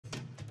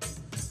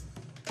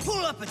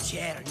pull up a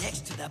chair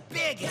next to the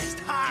biggest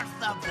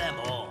hearth of them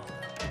all.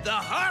 The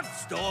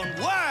Hearthstone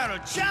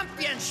World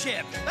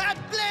Championship at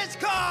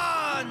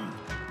BlizzCon!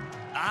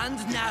 And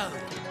now,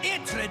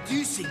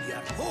 introducing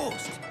your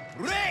host,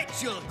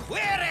 Rachel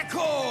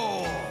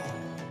Quirico!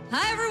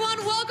 Hi everyone,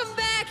 welcome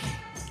back!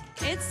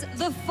 It's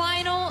the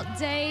final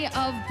day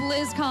of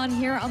BlizzCon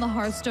here on the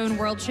Hearthstone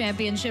World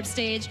Championship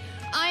stage.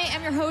 I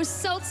am your host,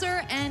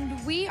 Seltzer,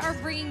 and we are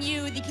bringing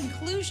you the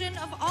conclusion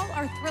of all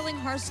our thrilling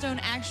Hearthstone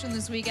action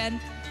this weekend.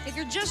 If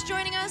you're just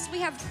joining us, we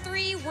have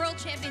 3 World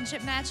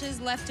Championship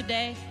matches left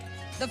today.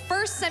 The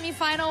first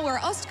semifinal where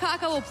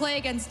Ostkaka will play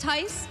against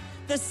Tice.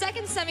 The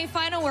second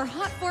semifinal where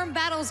Hot Form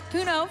battles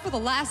Kuno for the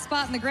last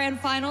spot in the Grand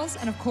Finals,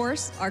 and of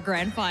course, our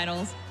Grand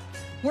Finals.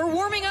 We're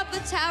warming up the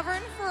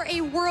Tavern for a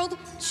World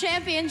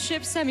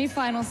Championship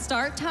semifinal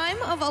start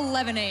time of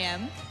 11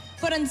 a.m.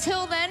 But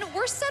until then,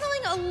 we're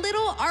settling a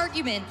little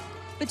argument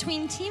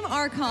between Team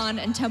Archon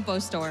and Tempo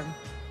Storm.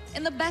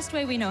 In the best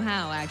way we know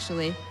how,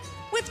 actually,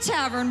 with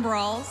Tavern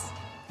Brawls.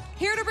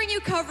 Here to bring you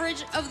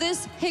coverage of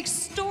this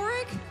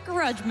historic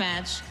grudge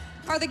match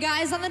are the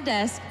guys on the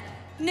desk,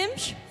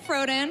 Nimsh,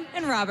 Frodan,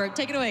 and Robert.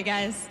 Take it away,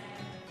 guys.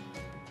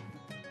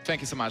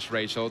 Thank you so much,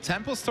 Rachel.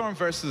 Tempo Storm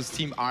versus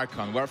Team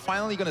Archon. We're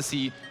finally going to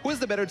see who is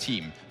the better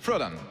team.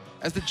 Frodan,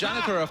 as the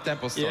janitor of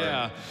Tempo Storm,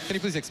 can you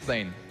please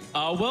explain?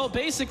 Well,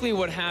 basically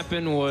what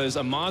happened was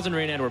Amaz and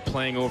Reynad were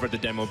playing over the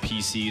demo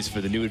PCs for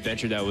the new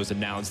adventure that was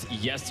announced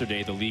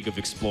yesterday, the League of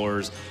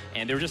Explorers,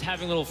 and they were just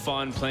having a little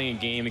fun playing a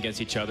game against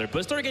each other, but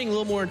it started getting a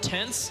little more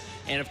intense,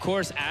 and of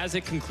course, as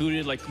it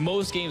concluded, like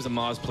most games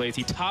Amaz plays,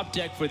 he top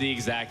decked for the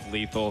exact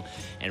lethal,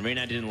 and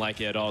Reynad didn't like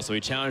it at all, so he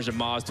challenged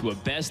Amaz to a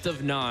best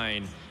of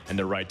 9 and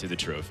the right to the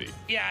trophy.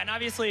 Yeah, and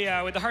obviously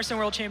with the Hearthstone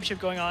World Championship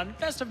going on,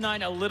 best of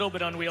 9 a little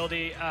bit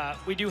unwieldy.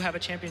 We do have a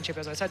championship,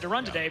 as I said, to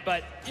run today,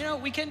 but you know,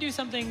 we can do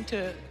something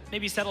to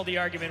maybe settle the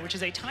argument, which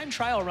is a time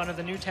trial run of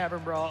the new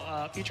Tavern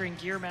Brawl featuring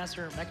Gear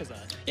Master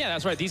Mechazod. Yeah,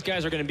 that's right. These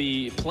guys are going to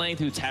be playing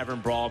through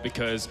Tavern Brawl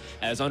because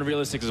as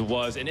unrealistic as it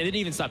was, and it didn't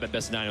even stop at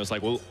best of 9, it was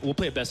like, well, we'll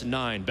play a best of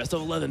 9, best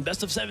of 11,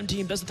 best of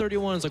 17, best of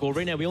 31. It's like, well,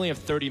 right now we only have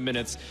 30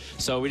 minutes,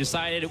 so we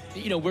decided,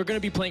 you know, we're going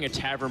to be playing a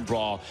Tavern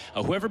Brawl.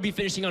 Whoever be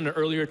finishing on an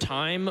earlier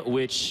time,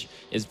 which,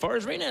 as far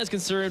as Reynad is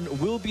concerned,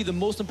 will be the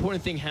most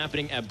important thing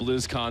happening at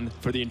BlizzCon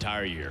for the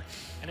entire year.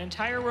 An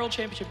entire World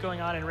Championship going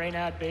on, and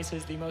Reynad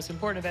bases the most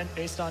important event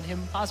based on him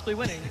possibly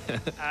winning.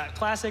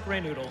 Classic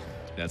Reynoodle.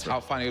 That's right. How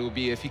funny it would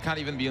be if he can't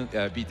even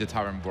beat the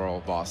Tavern Brawl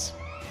boss.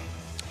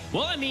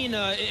 Well, I mean,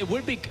 it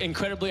would be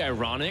incredibly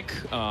ironic,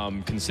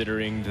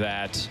 considering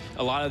that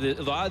a lot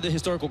of the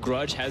historical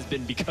grudge has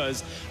been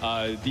because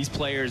these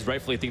players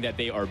rightfully think that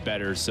they are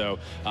better. So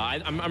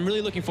I'm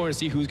really looking forward to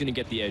see who's going to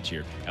get the edge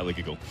here.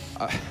 Giggle.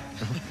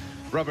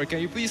 Robert, can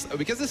you please,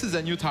 because this is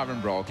a new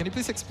Tavern Brawl, can you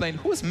please explain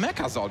who is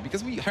Mechazod?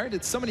 Because we heard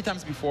it so many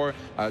times before,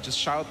 just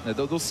shout,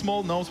 those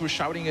small gnomes were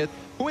shouting it.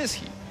 Who is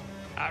he?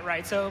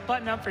 Right, so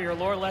button up for your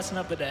lore lesson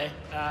of the day.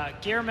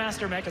 Gear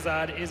Master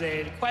Mechazod is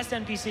a quest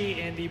NPC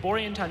in the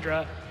Borean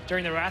Tundra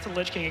during the Wrath of the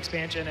Lich King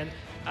expansion,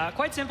 and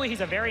quite simply,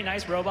 he's a very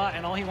nice robot,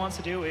 and all he wants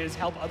to do is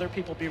help other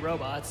people be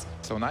robots.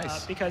 So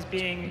nice. Because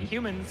being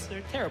humans,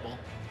 they're terrible.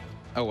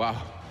 Oh,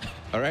 wow.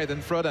 All right,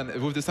 then Frodan,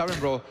 with the Tavern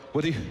Brawl,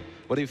 what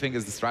do you think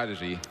is the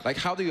strategy? Like,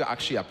 how do you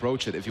actually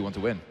approach it if you want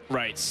to win?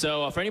 Right,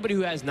 so for anybody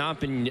who has not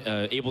been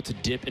able to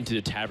dip into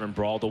the Tavern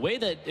Brawl, the way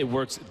that it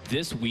works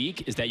this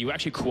week is that you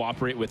actually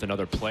cooperate with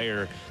another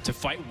player to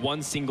fight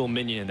one single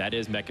minion, and that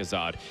is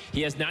Mechazod.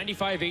 He has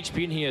 95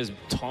 HP and he has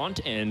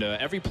Taunt, and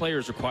every player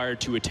is required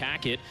to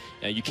attack it.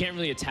 You can't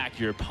really attack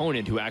your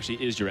opponent, who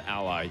actually is your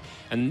ally.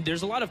 And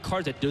there's a lot of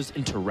cards that does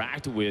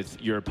interact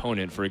with your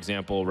opponent. For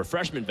example,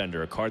 Refreshment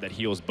Vendor, a card that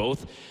heals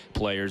both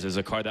players, is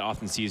a card that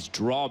often sees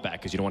drawback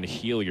because you don't want to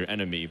heal your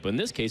enemy, but in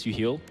this case you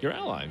heal your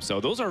ally. So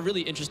those are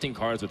really interesting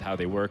cards with how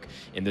they work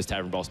in this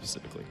Tavern Brawl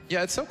specifically.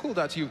 Yeah, it's so cool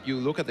that you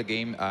look at the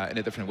game in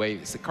a different way.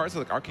 It's cards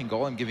like Arcane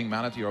Golem giving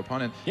mana to your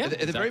opponent. Yeah, at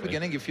the very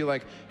beginning you feel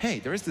like, hey,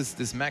 there is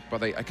this mech,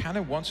 but I kind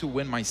of want to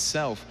win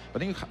myself. But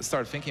then you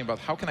start thinking about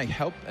how can I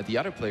help the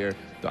other player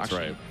to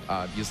actually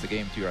use the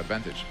game to your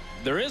advantage.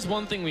 There is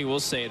one thing we will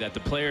say, that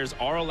the players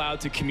are allowed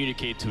to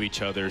communicate to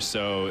each other,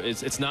 so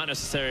it's not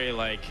necessarily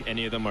like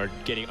any of them are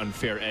getting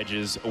unfair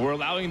edges. We're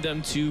allowing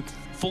them to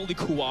fully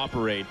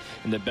cooperate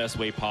in the best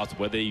way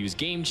possible, whether they use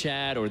game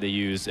chat or they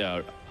use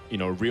you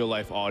know, real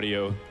life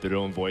audio, their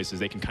own voices.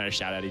 They can kind of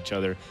shout at each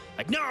other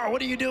like, no,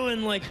 what are you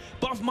doing? Like,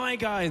 buff my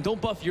guy and don't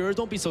buff yours.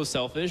 Don't be so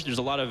selfish. There's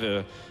a lot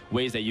of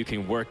ways that you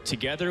can work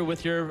together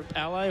with your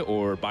ally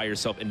or by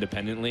yourself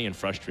independently and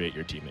frustrate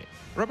your teammate.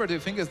 Robert, do you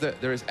think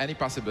there is any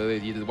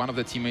possibility that one of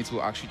the teammates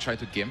will actually try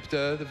to gimp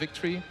the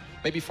victory?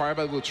 Maybe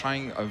Firebat will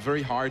trying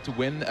very hard to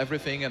win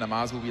everything, and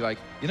Amaz will be like,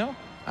 you know,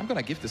 I'm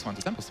gonna give this one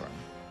to Tempo Storm.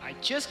 I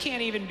just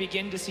can't even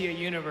begin to see a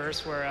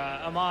universe where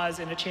Amaz,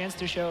 in a chance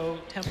to show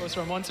Tempo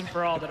Storm once and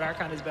for all that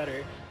Archon is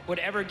better, would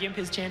ever gimp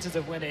his chances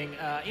of winning.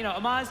 You know,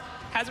 Amaz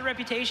has a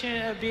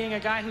reputation of being a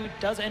guy who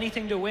does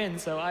anything to win,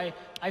 so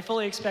I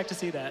fully expect to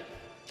see that.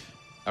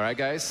 All right,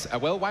 guys.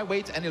 Well, why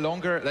wait any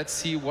longer? Let's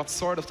see what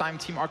sort of time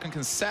Team Archon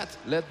can set,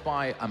 led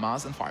by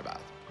Amaz and Firebat.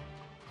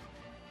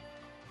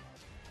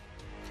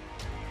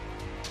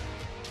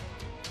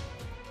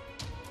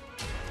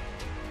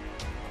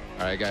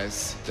 All right,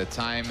 guys, the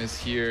time is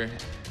here.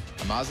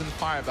 Amaz and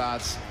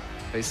Firebat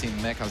facing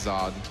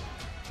Mechazod.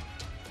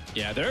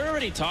 Yeah, they're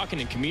already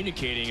talking and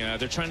communicating.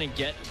 They're trying to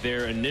get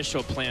their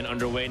initial plan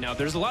underway. Now,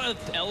 there's a lot of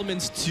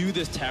elements to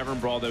this Tavern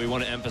Brawl that we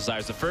want to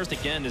emphasize. The first,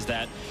 again, is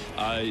that,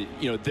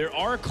 there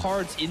are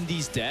cards in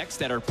these decks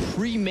that are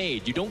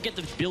pre-made. You don't get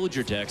to build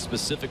your deck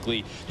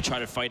specifically to try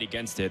to fight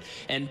against it.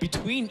 And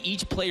between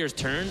each player's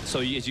turn, so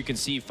as you can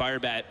see,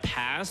 Firebat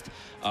passed,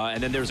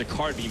 and then there's a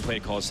card being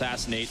played called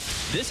Assassinate.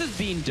 This is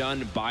being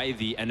done by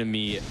the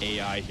enemy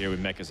AI here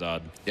with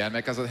Mechazod. Yeah,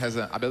 Mechazod has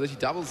an ability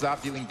double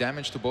zap, dealing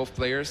damage to both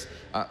players.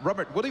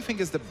 Robert, what do you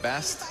think is the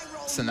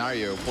best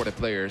scenario for the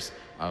players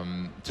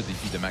to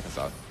defeat the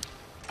Mechazod?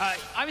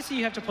 Obviously,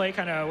 you have to play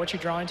kind of what you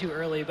draw into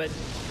early, but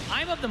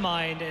I'm of the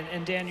mind,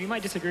 and Dan, you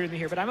might disagree with me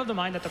here, but I'm of the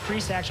mind that the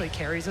Priest actually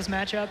carries this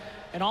matchup,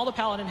 and all the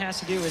Paladin has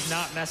to do is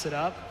not mess it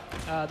up.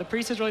 The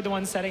Priest is really the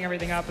one setting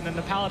everything up, and then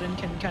the Paladin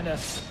can kind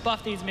of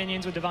buff these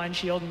minions with Divine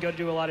Shield and go to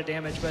do a lot of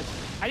damage, but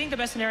I think the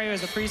best scenario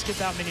is the Priest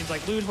gets out minions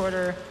like Loot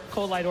Hoarder,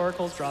 Cold Light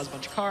Oracles, draws a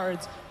bunch of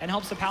cards, and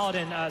helps the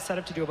Paladin set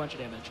up to do a bunch of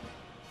damage.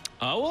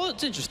 Well,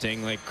 it's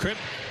interesting. Like, Crip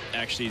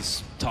actually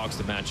talks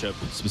the matchup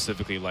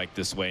specifically like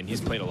this way, and he's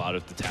played a lot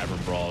of the Tavern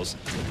Brawls.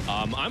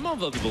 I'm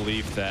of the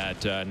belief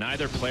that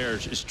neither player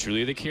is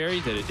truly the carry,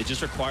 that it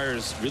just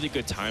requires really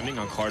good timing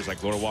on cards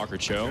like Lord Walker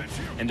Cho.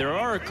 And there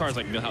are cards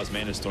like Millhouse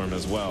Mana Storm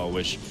as well,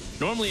 which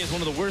normally is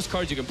one of the worst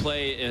cards you can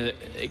play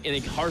in a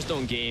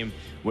Hearthstone game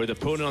where the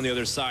opponent on the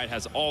other side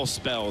has all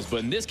spells.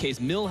 But in this case,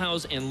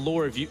 Millhouse and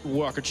Lord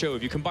Walker Cho,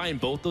 if you combine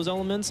both those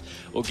elements,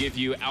 will give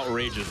you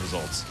outrageous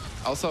results.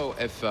 Also,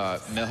 if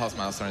Millhouse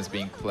Mana Storm is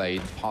being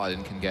played,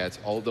 Paladin can get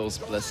all those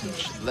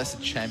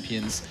blessed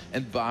champions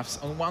and buffs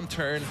on one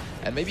turn,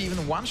 and maybe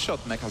even one-shot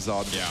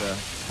Mechazod with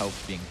the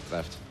health being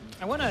left.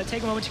 I want to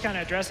take a moment to kind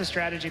of address a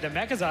strategy that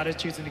Mechazod is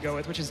choosing to go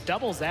with, which is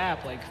double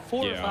zap, like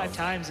 4 or 5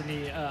 times in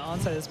the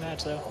onset of this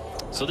match.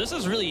 So this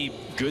is really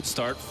good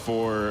start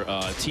for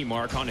Team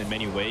Archon in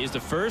many ways. The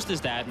first is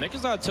that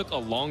Mechazod took a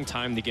long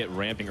time to get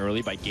ramping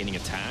early by gaining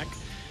attack.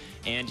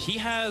 And he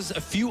has a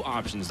few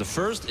options. The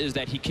first is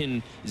that he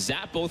can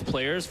zap both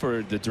players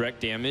for the direct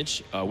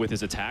damage with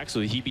his attack, so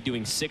he'd be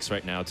doing 6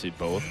 right now to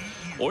both.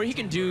 Or he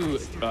can do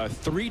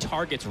 3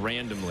 targets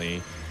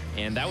randomly,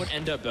 and that would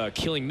end up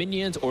killing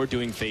minions or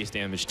doing face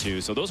damage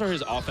too. So those are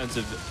his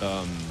offensive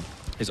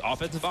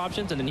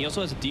options, and then he also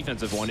has a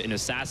defensive one in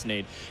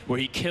Assassinate, where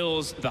he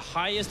kills the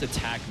highest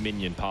attack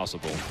minion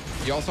possible.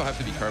 You also have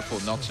to be careful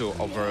not to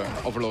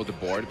overload the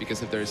board,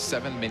 because if there's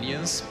 7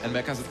 minions and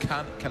Mechazod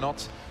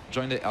cannot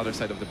join the other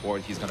side of the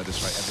board, he's gonna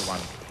destroy everyone.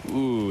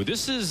 Ooh,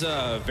 this is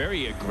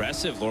very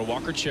aggressive Lord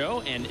Walker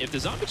Cho, and if the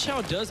Zombie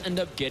Chow does end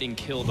up getting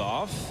killed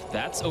off,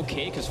 that's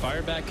okay, because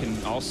Firebat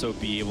can also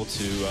be able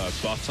to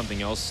buff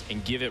something else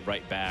and give it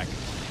right back.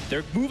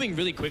 They're moving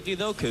really quickly,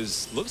 though,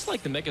 because looks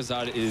like the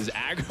Mechazod is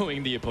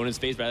aggroing the opponent's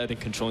face rather than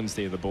controlling the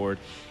state of the board.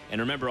 And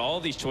remember, all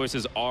of these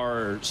choices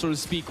are, so to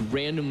speak,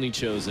 randomly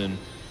chosen,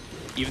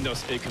 even though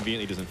it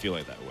conveniently doesn't feel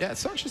like that way. Yeah,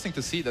 it's so interesting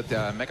to see that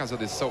Mechazod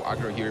is so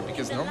aggro here,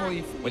 because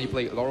normally when you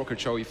play Lord Walker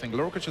Cho, you think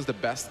Lord Walker Cho is the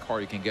best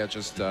card you can get,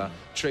 just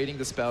trading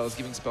the spells,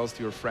 giving spells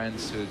to your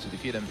friends to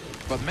defeat him.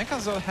 But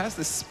Mechazod has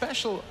this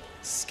special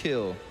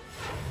skill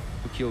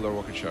to kill Lord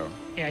Walker Cho.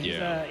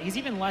 Yeah, he's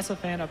even less a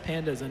fan of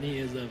pandas than he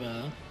is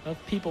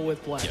of people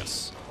with blood.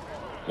 Yes.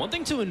 One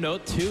thing to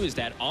note, too, is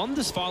that on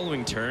this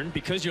following turn,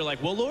 because you're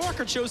like, well, Lord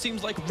Walker Cho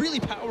seems like a really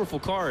powerful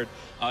card,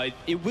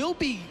 it will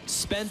be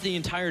spent the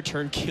entire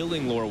turn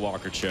killing Lord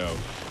Walker Cho.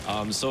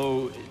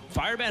 So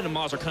Firebat and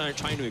Amaz are kind of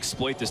trying to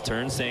exploit this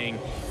turn, saying,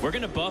 we're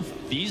going to buff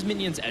these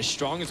minions as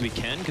strong as we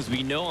can, because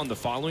we know on the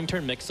following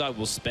turn, Mechazod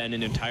will spend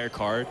an entire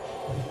card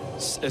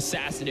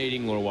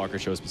assassinating Lord Walker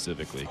Cho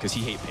specifically, because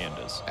he hates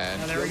pandas. And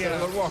there we go.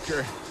 Lord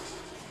Walker,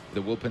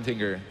 the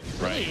Wolpentinger.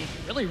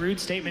 Really rude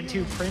statement,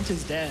 too. Print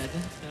is dead.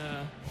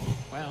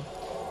 Wow.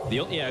 The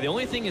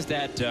only thing is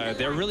that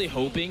they're really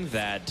hoping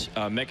that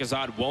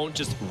Mechazod won't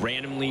just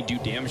randomly do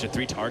damage to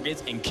 3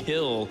 targets and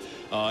kill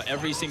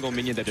every single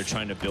minion that they're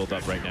trying to build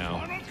up right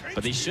now.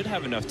 But they should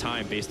have enough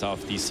time based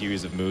off these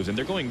series of moves, and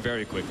they're going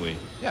very quickly.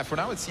 Yeah, for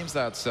now it seems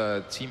that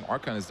Team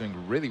Archon is doing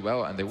really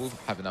well, and they will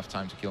have enough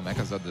time to kill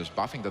Mechazod. They're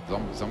buffing the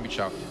Zombie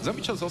Chow.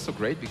 Zombie Chow is also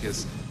great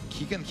because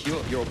he can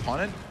kill your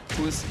opponent,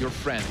 who is your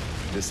friend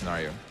in this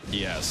scenario.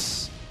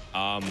 Yes.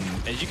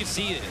 As you can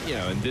see,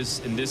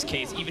 in this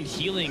case, even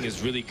healing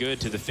is really good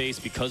to the face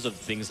because of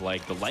things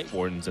like the Light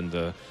Wardens and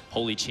the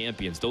Holy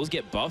Champions. Those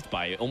get buffed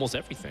by almost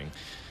everything.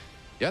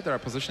 Yeah, they are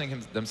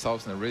positioning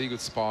themselves in a really good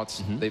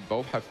spot. They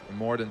both have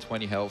more than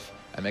 20 health,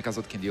 and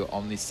Mechazod can deal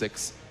only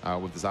 6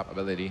 with the Zap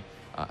ability.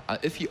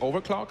 If he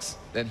overclocks,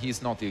 then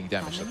he's not dealing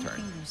damage that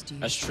turn.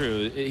 That's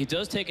true. He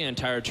does take an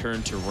entire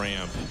turn to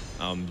ramp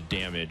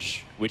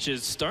damage, which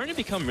is starting to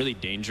become really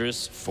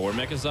dangerous for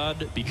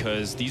Mechazod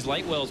because these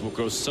Light Wells will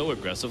grow so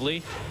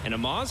aggressively, and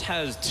Amaz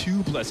has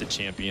 2 Blessed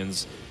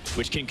Champions,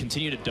 which can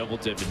continue to double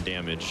dip in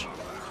damage.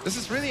 This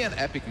is really an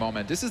epic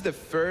moment. This is the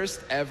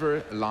first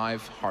ever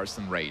live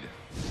Hearthstone raid.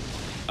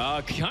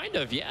 Kind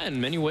of, yeah,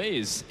 in many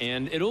ways.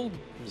 And it'll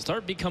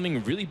start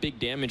becoming really big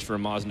damage for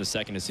Amaz in a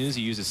second. As soon as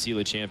he uses Seal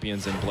of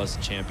Champions and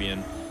Blessed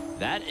Champion,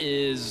 that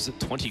is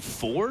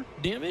 24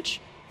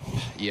 damage.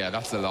 Yeah,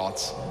 that's a lot.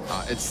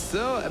 It's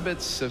still a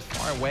bit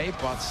far away,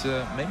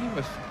 but maybe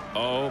with...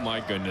 Oh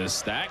my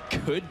goodness, that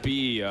could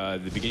be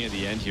the beginning of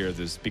the end here of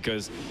this,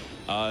 because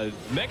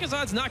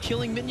Mechazod's not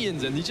killing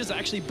minions and he's just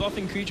actually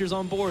buffing creatures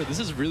on board. This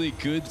is a really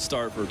good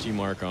start for Team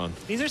Archon.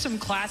 These are some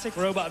classic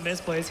robot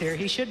misplays here.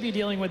 He should be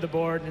dealing with the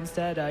board, and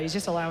instead he's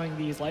just allowing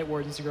these Light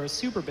Wardens to grow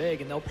super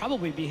big, and they'll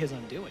probably be his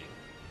undoing.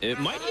 It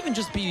might even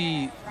just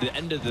be the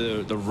end of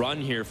the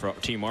run here for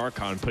Team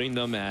Archon, putting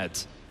them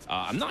at,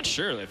 I'm not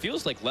sure, it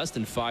feels like less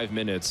than 5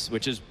 minutes,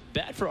 which is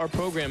bad for our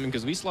programming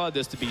because we slotted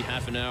this to be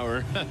half an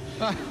hour.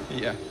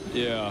 Yeah.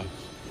 Yeah.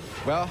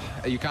 Well,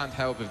 you can't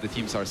help if the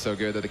teams are so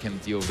good that they can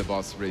deal with the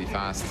boss really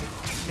fast.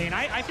 I mean,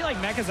 I feel like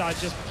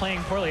Mechazod's just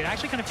playing poorly. It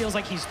actually kind of feels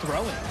like he's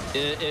throwing.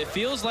 It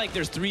feels like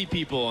there's 3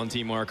 people on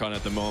Team Archon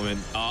at the moment,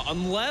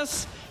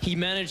 unless he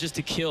manages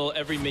to kill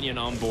every minion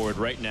on board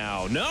right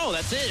now. No,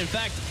 that's it. In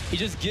fact, he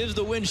just gives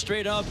the win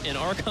straight up, and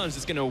Archon's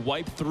just going to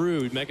wipe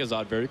through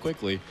Mechazod very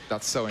quickly.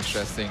 That's so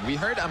interesting. We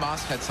heard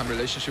Amaz had some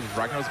relationship with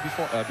Ragnaros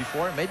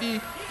before.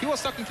 Maybe he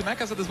was talking to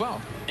Mechazod as well.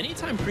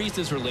 Anytime Priest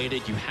is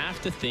related, you have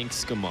to think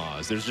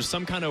Skamaz. There's just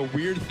some kind of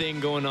weird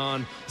thing going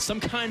on, some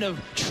kind of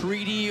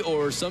treaty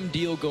or some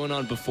deal going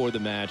on before the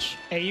match.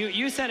 Hey,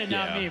 you said it,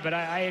 not me, but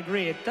I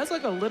agree. It does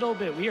look a little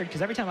bit weird,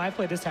 because every time I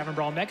play this Tavern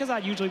Brawl,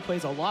 Mechazod usually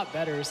plays a lot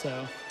better,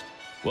 so...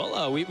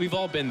 Well, we've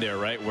all been there,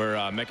 right? Where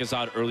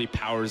Mechazod early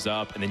powers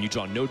up, and then you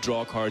draw no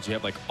draw cards. You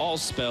have like all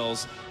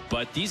spells,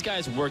 but these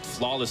guys worked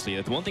flawlessly.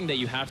 The one thing that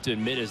you have to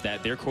admit is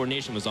that their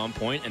coordination was on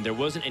point, and there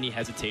wasn't any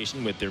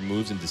hesitation with their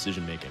moves and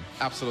decision making.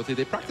 Absolutely,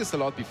 they practiced a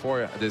lot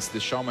before this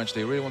Showmatch.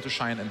 They really want to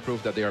shine and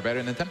prove that they are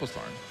better than Tempo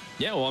Storm.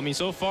 Yeah, well, I mean,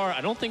 so far,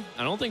 I don't think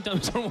Tempo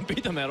Storm will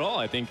beat them at all.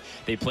 I think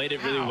they played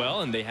it really well,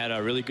 and they had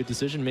a really good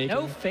decision making.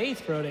 No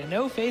faith, Broden.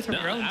 No faith from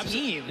your own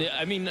team. Yeah,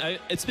 I mean,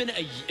 it's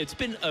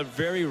been a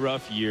very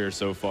rough year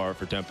so far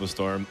for Tempo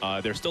Storm.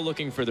 They're still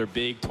looking for their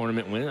big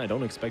tournament win. I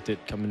don't expect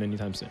it coming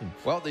anytime soon.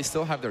 Well, they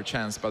still have their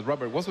chance. But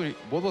Robert,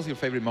 what was your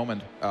favorite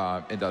moment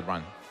in that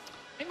run?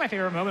 I think my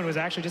favorite moment was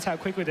actually just how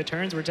quickly the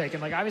turns were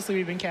taken. Like, obviously,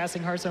 we've been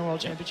casting Hearthstone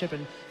World Championship,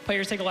 and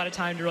players take a lot of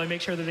time to really make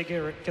sure that they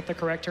get the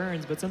correct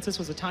turns. But since this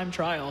was a time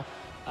trial,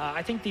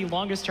 I think the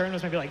longest turn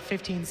was maybe like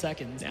 15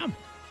 seconds. Yeah.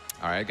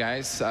 All right,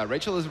 guys.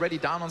 Rachel is ready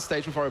down on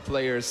stage with our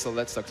players, so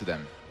let's talk to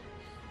them.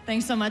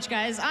 Thanks so much,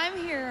 guys. I'm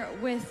here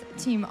with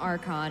Team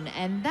Archon,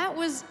 and that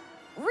was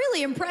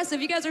really impressive.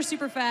 You guys are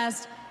super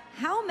fast.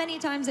 How many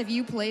times have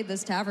you played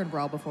this Tavern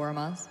Brawl before,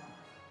 Amaz?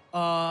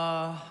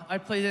 I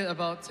played it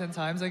about 10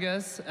 times, I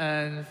guess,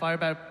 and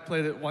Firebat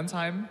played it 1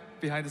 time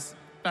behind this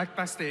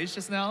backstage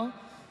just now.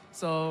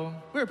 So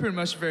we were pretty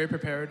much very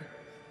prepared.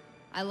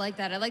 I like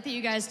that. I like that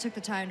you guys took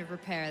the time to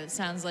prepare. That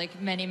sounds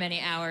like many,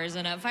 many hours.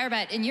 And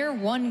Firebat, in your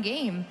 1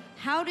 game,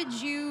 how did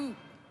you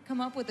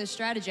come up with this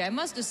strategy? I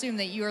must assume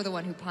that you are the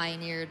one who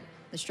pioneered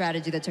the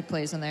strategy that took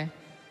place in there.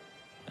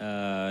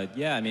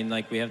 Yeah, I mean,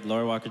 like, we have the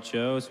Lore Walker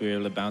show, so we were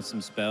able to bounce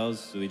some spells,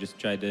 so we just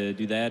tried to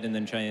do that and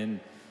then try and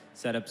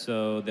set up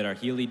so that our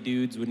Healy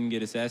dudes wouldn't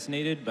get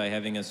assassinated by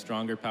having a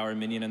stronger power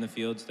minion on the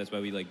field. So that's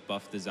why we like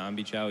buffed the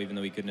zombie chow, even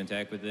though we couldn't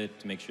attack with it,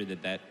 to make sure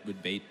that that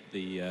would bait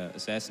the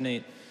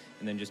assassinate.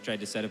 And then just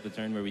tried to set up a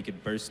turn where we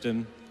could burst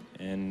him,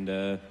 and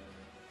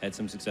had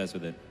some success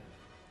with it.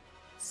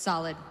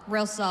 Solid,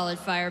 real solid,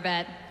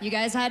 Firebat. You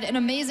guys had an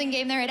amazing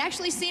game there. It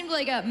actually seemed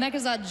like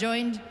Mechazod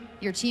joined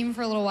your team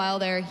for a little while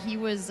there. He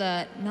was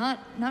not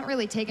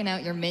really taking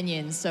out your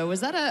minions. So was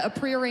that a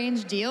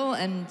prearranged deal?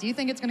 And do you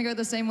think it's going to go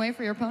the same way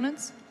for your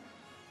opponents?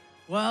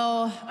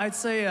 Well, I'd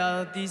say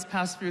these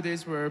past few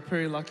days were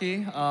pretty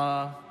lucky.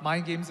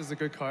 Mind Games is a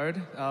good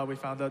card. We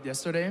found out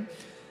yesterday.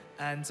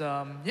 And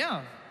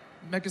yeah,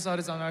 Mechazod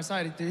is on our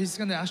side. He's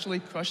going to actually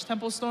crush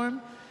Tempo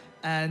Storm.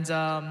 And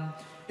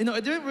you know,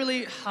 it didn't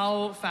really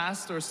how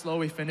fast or slow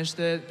we finished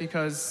it,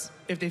 because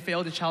if they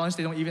fail the challenge,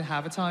 they don't even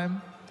have a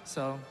time.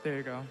 So there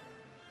you go.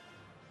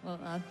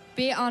 Well,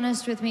 be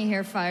honest with me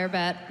here,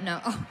 Firebat.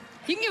 No,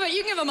 you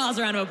can give Amaz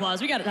a round of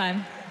applause. We got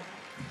time.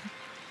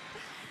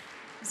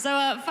 So,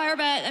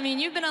 Firebat, I mean,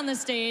 you've been on the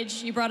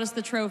stage. You brought us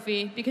the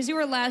trophy because you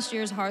were last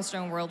year's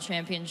Hearthstone World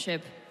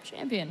Championship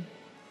champion,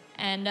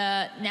 and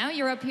now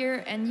you're up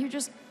here and you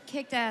just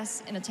kicked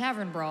ass in a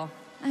Tavern Brawl.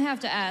 I have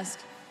to ask,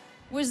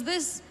 was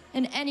this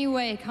in any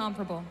way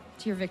comparable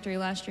to your victory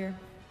last year?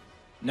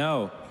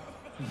 No.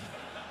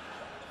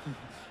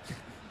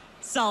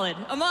 Solid.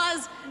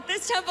 Amaz,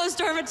 this Tempo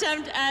Storm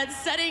attempt at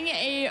setting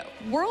a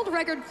world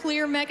record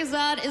clear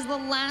Mechazod is the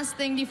last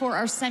thing before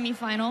our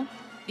semifinal.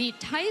 The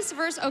Tice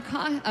versus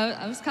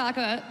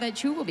Osaka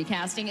that you will be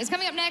casting is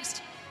coming up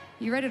next.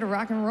 You ready to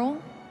rock and roll?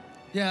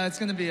 Yeah, it's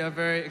going to be a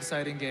very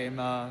exciting game.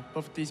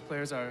 Both of these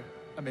players are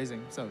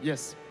amazing, so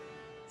yes.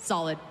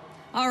 Solid.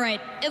 All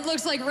right, it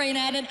looks like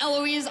Reynad and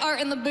Eloise are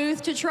in the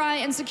booth to try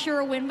and secure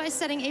a win by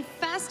setting a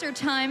faster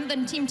time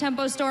than Team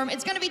Tempo Storm.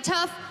 It's going to be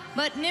tough,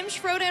 but Nim,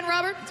 Schroeder, and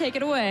Robert, take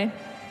it away.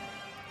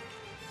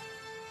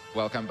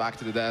 Welcome back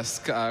to the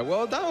desk.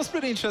 Well, that was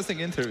pretty interesting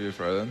interview,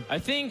 Froden. I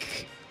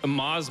think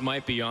Amaz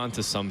might be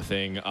onto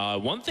something.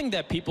 One thing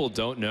that people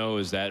don't know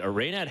is that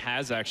Reynad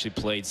has actually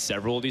played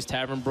several of these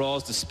Tavern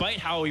Brawls, despite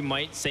how he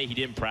might say he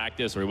didn't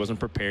practice or he wasn't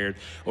prepared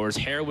or his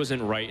hair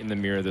wasn't right in the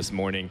mirror this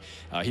morning.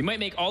 He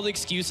might make all the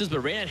excuses,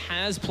 but Reynad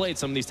has played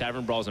some of these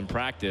Tavern Brawls in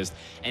practice,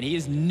 and he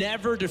has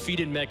never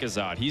defeated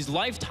Mechazod. He's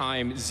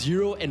lifetime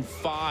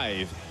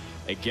 0-5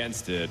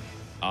 against it.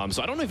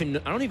 So I don't even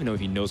know if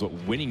he knows what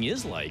winning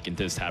is like in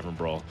this Tavern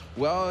Brawl.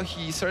 Well,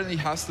 he certainly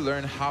has to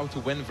learn how to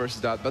win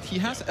versus that, but he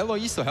has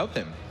Eloise to help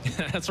him.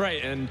 That's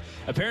right, and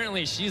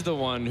apparently she's the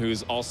one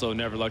who's also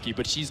never lucky,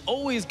 but she's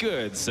always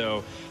good.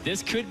 So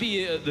this could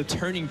be the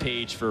turning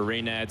page for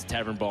Reynad's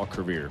Tavern Brawl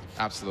career.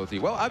 Absolutely.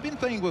 Well, I've been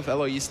playing with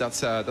Eloise, that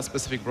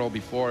specific brawl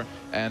before,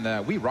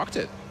 and we rocked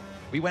it.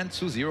 We went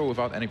 2-0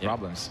 without any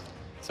problems.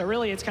 So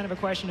really, it's kind of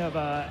a question of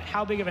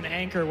how big of an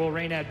anchor will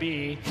Reynad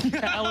be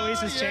to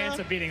Eloise's chance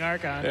of beating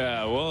Archon.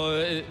 Yeah, well,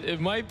 it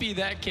might be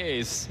that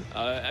case.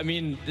 I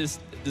mean, this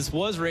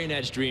was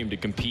Reynad's dream to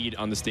compete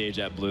on the stage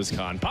at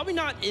BlizzCon. Probably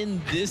not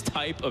in this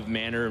type of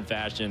manner and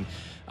fashion,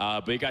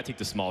 but you got to take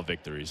the small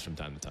victories from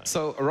time to time.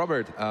 So,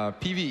 Robert,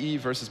 PvE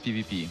versus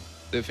PvP.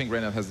 Do you think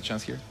Reynad has a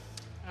chance here?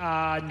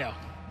 No.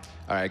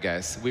 All right,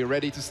 guys. We're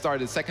ready to start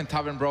the second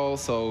Tavern Brawl,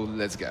 so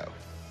let's go.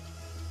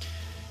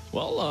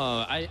 Well,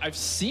 I've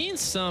seen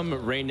some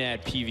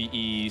Reynad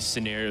PvE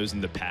scenarios in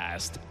the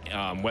past,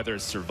 whether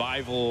it's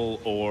survival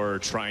or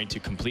trying to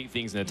complete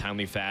things in a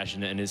timely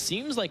fashion, and it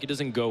seems like it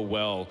doesn't go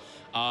well.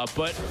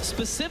 But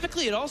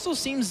specifically, it also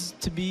seems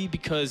to be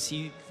because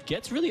he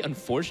gets really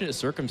unfortunate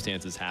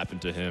circumstances happen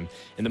to him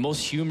in the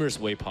most humorous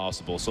way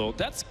possible. So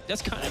that's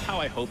kind of how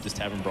I hope this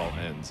Tavern Brawl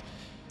ends.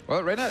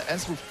 Well, Reynad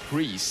ends with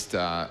Priest.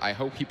 I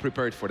hope he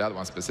prepared for that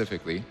one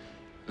specifically.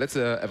 Let's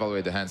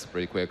evaluate the hands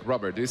pretty quick.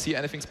 Robert, do you see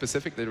anything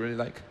specific that you really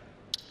like?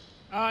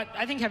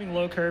 I think having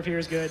low curve here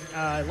is good.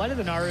 Light of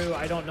the Naru,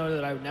 I don't know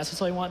that I would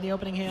necessarily want in the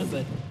opening hand,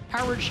 but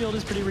Power Word Shield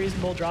is pretty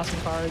reasonable. Draw some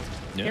cards.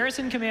 Yep.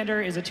 Garrison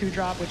Commander is a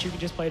 2-drop, which you can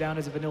just play down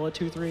as a vanilla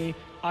 2-3.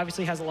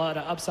 Obviously has a lot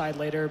of upside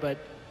later, but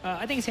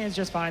I think his hand's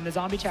just fine. The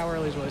Zombie Tower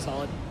early is really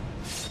solid.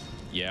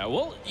 Yeah,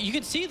 well, you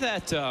can see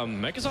that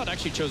Mechazod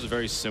actually chose a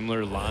very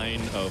similar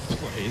line of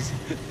plays.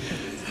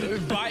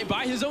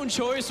 by his own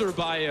choice or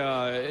by,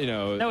 you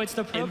know... No, it's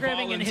the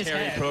programming in his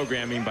head.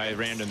 Programming by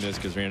randomness,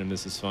 because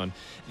randomness is fun.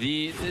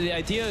 The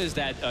idea is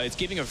that it's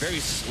giving a very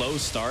slow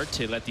start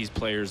to let these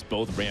players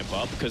both ramp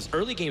up, because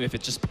early game, if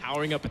it's just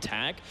powering up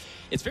attack,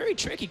 it's very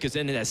tricky, because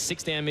then it has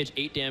 6 damage,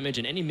 8 damage,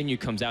 and any minion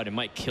comes out, it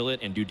might kill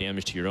it and do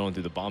damage to your own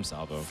through the bomb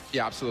salvo.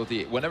 Yeah,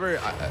 absolutely. Whenever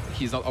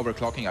he's not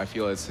overclocking, I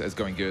feel it's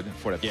going good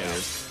for the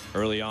players.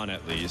 Early on,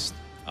 at least.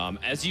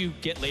 As you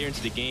get later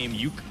into the game,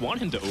 you want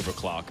him to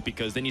overclock,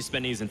 because then he's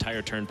spending his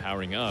entire turn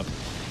powering up,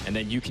 and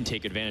then you can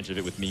take advantage of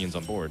it with minions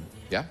on board.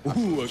 Yeah.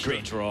 Ooh, a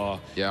great draw.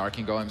 Yeah,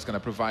 Arcane Golem is going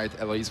to provide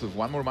Eloise with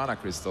 1 more mana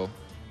crystal,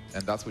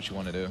 and that's what you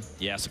want to do.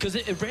 Yes, because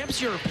it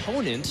ramps your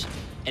opponent,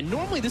 and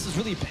normally this is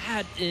really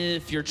bad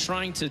if you're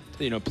trying to,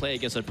 play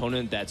against an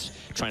opponent that's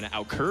trying to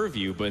outcurve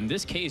you, but in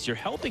this case, you're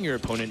helping your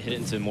opponent hit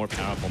into more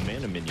powerful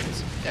mana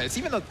minions. Yeah, it's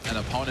even not an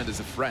opponent, it's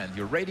a friend.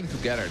 You're raiding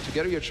together.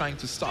 Together you're trying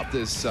to stop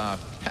this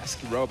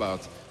pesky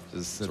robot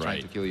just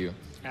trying to kill you.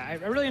 I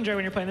really enjoy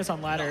when you're playing this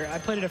on ladder. I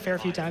played it a fair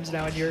few times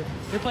now, and you're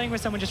playing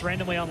with someone just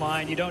randomly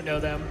online. You don't know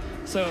them,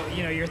 so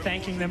you're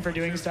thanking them for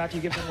doing stuff.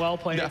 You give them well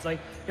played. Yeah. It's like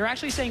you're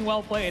actually saying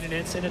well played, and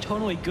it's in a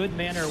totally good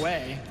manner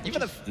way.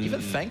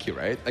 Even thank you,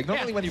 right? Like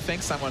normally when you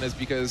thank someone is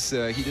because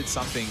he did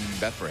something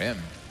bad for him.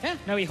 Yeah.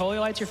 No, he holy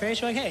lights your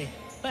face. You're like, hey,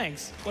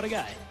 thanks. What a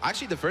guy.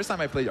 Actually, the first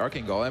time I played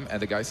Arcane Golem and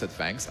the guy said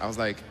thanks, I was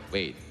like,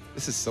 wait,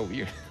 this is so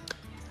weird.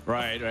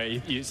 Right.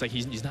 It's like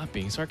he's not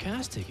being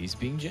sarcastic. He's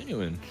being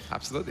genuine.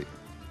 Absolutely.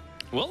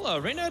 Well,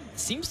 Reynad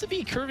seems to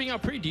be curving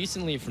out pretty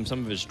decently from some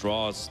of his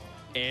draws.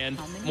 And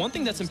one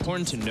thing that's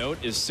important to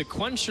note is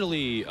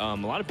sequentially,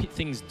 a lot of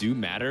things do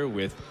matter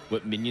with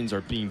what minions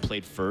are being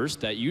played first.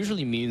 That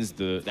usually means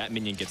that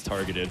minion gets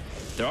targeted.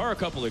 There are a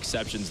couple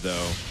exceptions,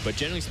 though, but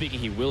generally speaking,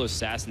 he will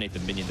assassinate the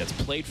minion that's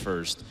played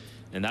first.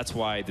 And that's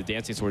why the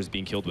Dancing Sword is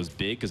being killed was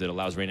big, because it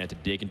allows Reynad to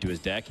dig into his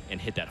deck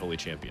and hit that Holy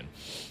Champion.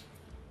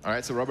 All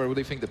right, so Robert, what do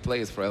you think the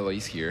play is for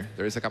Eloise here?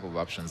 There is a couple of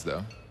options,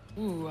 though.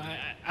 Ooh,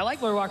 I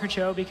like Lord Walker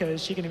Cho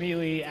because she can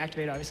immediately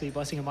activate, obviously,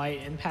 Blessing of Might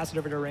and pass it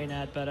over to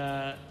Reynad, but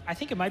I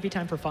think it might be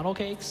time for Funnel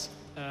Cakes.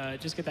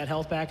 Just get that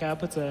health back up.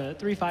 Puts a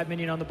 3/5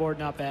 minion on the board,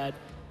 not bad.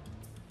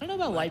 I don't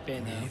know about Light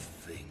Bane,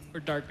 though. Or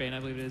Dark Bane, I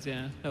believe it is,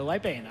 yeah. No,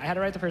 Light Bane. I had it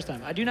right the first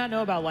time. I do not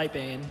know about Light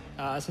Bane,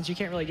 since you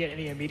can't really get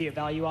any immediate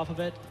value off of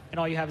it, and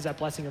all you have is that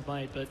Blessing of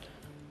Might, but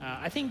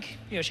I think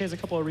she has a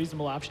couple of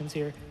reasonable options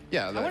here.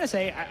 Yeah, I want to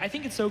say, I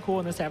think it's so cool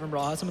in this Tavern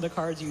Brawl how some of the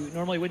cards you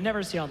normally would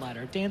never see on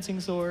ladder. Dancing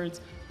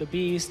Swords, the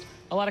Beast,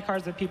 a lot of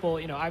cards that people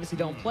obviously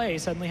don't play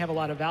suddenly have a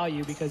lot of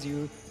value because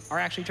you are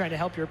actually trying to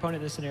help your opponent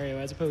in this scenario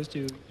as opposed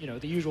to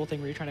the usual thing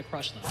where you're trying to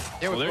crush them.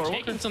 Yeah, well, they're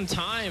taking some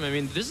time. I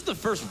mean, this is the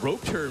first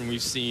rope turn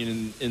we've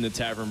seen in the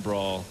Tavern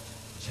Brawl,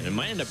 and it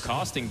might end up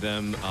costing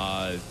them.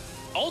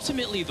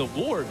 ultimately the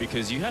war,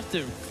 because you have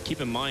to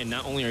keep in mind,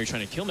 not only are you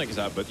trying to kill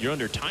Megazord, but you're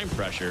under time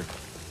pressure.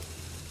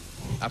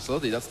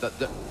 Absolutely,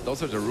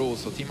 those are the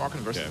rules. So Team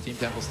Archon versus Team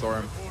Temple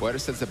Storm. Whoever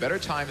says the better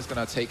time is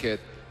going to take it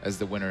as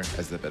the winner,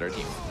 as the better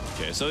team.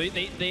 Okay, so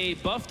they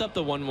buffed up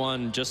the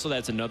 1/1 just so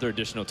that's another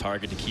additional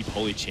target to keep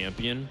Holy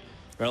Champion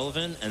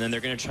relevant, and then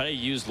they're going to try to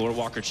use Lord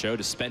Walker Cho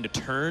to spend a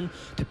turn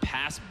to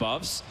pass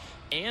buffs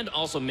and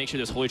also make sure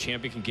this Holy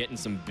Champion can get in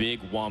some big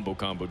wombo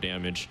combo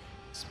damage.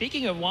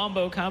 Speaking of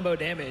wombo combo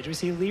damage, we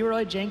see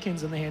Leroy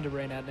Jenkins in the hand of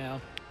Reynad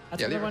now.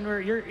 That's the one where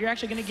you're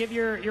actually going to give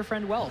your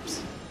friend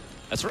whelps.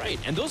 That's right,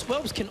 and those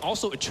whelps can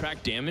also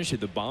attract damage to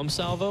the bomb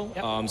salvo.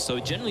 Yep. So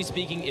generally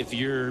speaking, if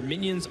your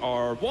minions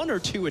are 1 or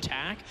 2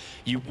 attack,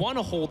 you want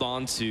to hold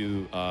on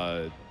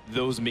to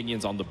those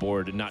minions on the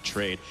board and not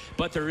trade.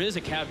 But there is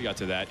a caveat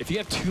to that. If you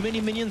have too many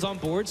minions on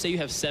board, say you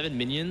have 7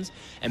 minions,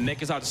 and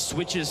Megazord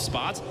switches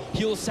spots,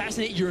 he'll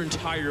assassinate your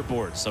entire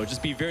board. So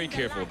just be very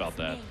careful about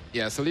that.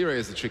 Yeah, so Leroy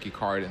is a tricky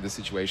card in this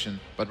situation,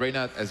 but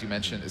Reynad, as you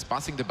mentioned, is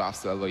passing the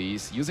buffs to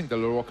Eloise, using the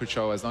Lord Walker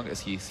Cho as long as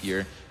he's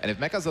here, and if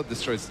Megazord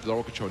destroys Lord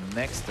Walker Cho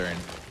next turn,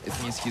 it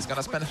means he's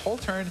gonna spend a whole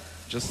turn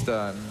just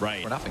for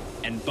nothing.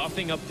 And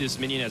buffing up this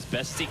minion as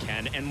best as he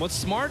can, and what's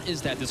smart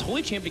is that this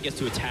Holy Champion gets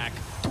to attack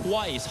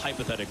twice,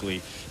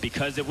 hypothetically,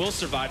 because it will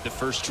survive the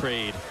first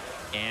trade,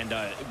 and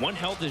 1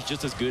 health is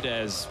just as good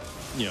as,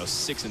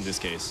 6 in this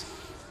case.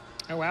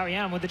 Oh, wow,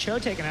 yeah, and with the Cho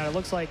taken out, it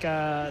looks like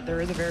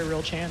there is a very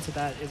real chance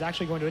that is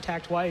actually going to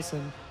attack twice,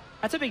 and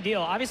that's a big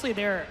deal. Obviously,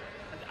 I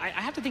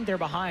have to think they're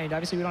behind.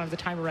 Obviously, we don't have the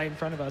timer right in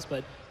front of us,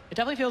 but it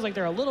definitely feels like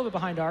they're a little bit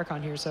behind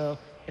Archon here, so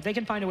if they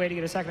can find a way to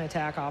get a second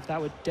attack off,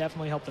 that would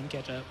definitely help them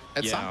catch up.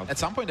 At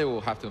some point, they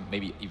will have to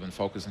maybe even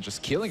focus on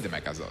just killing the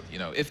Megazord.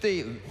 If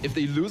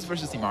they lose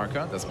versus Team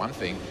Archon, that's one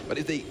thing, but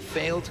if they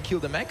fail to kill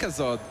the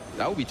Megazord,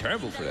 that would be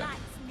terrible for them.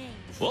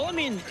 Well, I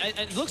mean,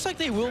 it looks like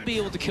they will be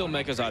able to kill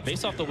Megazord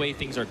based off the way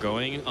things are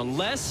going,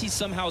 unless he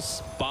somehow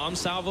bomb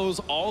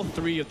salvos all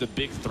 3 of the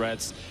big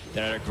threats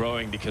that are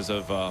growing because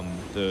of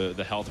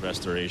the health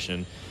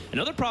restoration.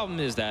 Another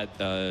problem is that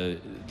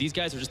these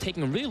guys are just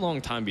taking a really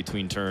long time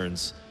between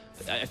turns.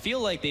 I feel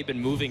like they've been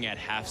moving at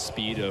half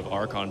speed of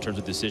Archon in terms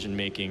of decision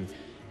making,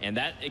 and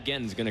that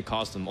again is going to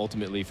cost them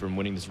ultimately from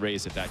winning this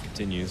race if that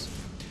continues.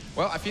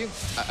 Well, I think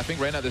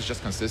Reynad is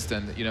just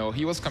consistent.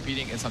 He was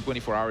competing in some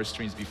 24-hour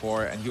streams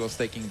before, and he was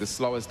taking the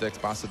slowest decks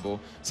possible.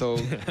 So,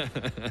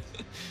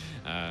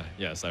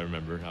 yes, I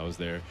remember. I was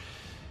there.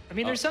 I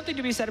mean, there's something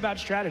to be said about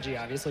strategy,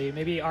 obviously.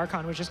 Maybe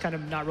Archon was just kind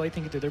of not really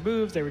thinking through their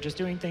moves. They were just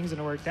doing things and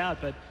it worked out.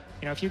 But,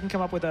 if you can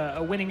come up with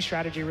a winning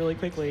strategy really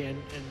quickly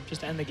and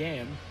just end the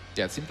game.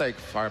 Yeah, it seemed like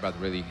Firebat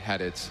really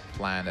had it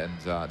planned, and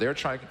they're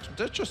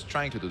just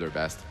trying to do their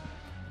best.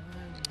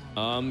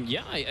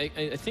 Yeah,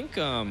 I think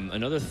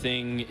another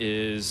thing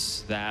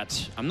is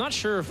that I'm not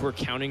sure if we're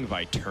counting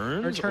by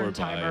turns or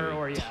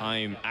timer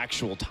by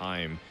actual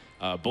time.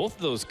 Both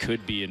of those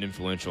could be an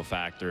influential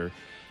factor.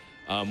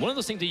 One of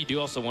those things that you do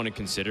also want to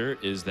consider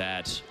is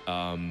that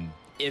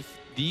if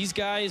these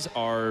guys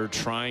are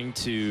trying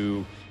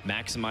to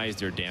maximize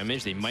their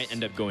damage, they might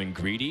end up going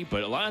greedy,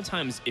 but a lot of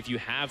times if you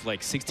have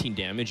like 16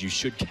 damage, you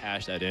should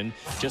cash that in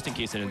just in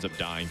case it ends up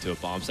dying to a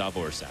bomb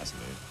salvo or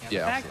assassinate. The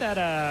fact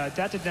that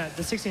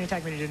the 16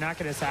 attack minion did not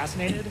get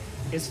assassinated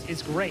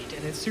is great,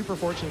 and it's super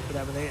fortunate for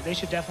them, and they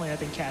should definitely, I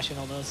think, cash in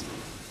on those.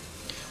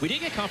 We did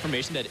get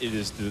confirmation that it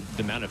is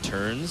the amount of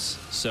turns,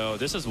 so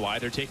this is why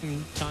they're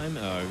taking time.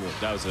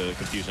 That was a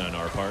confusion on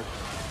our part.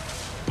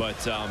 But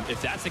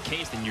if that's the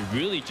case, then you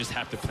really just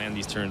have to plan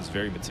these turns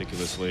very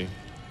meticulously.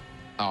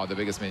 Oh, the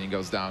biggest minion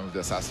goes down with the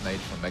assassinate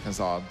from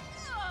Megazord.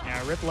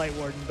 Yeah, rip Light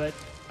Warden, but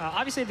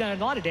obviously they've done a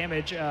lot of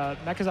damage.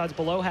 Megazord's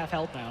below half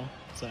health now,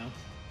 so.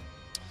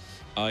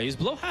 He's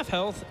below half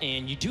health,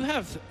 and you do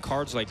have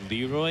cards like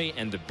Leroy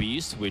and the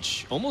Beast,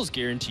 which almost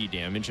guarantee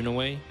damage in a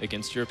way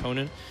against your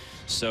opponent.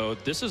 So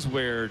this is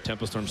where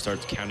Tempo Storm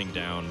starts counting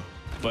down.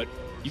 But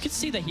you can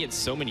see that he had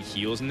so many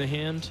heals in the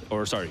hand,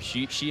 or sorry,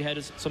 she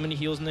had so many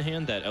heals in the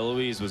hand that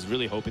Eloise was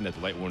really hoping that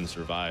the Light Warden would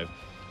survive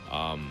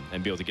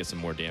and be able to get some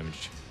more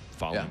damage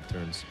following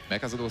turns.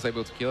 Megazord was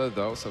able to kill it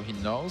though, so he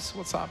knows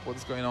what's up,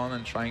 what's going on,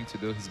 and trying to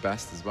do his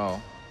best as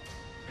well.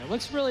 It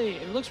looks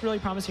really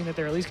promising that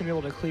they're at least going to be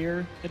able to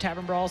clear the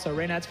Tavern Brawl, so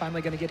Reynad's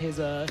finally going to get his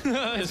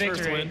his victory,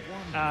 first win.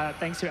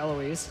 Thanks to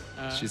Eloise.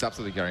 She's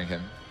absolutely carrying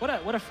him. What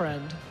a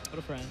friend. What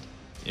a friend.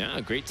 Yeah,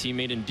 a great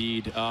teammate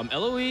indeed.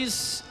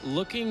 Eloise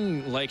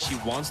looking like she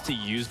wants to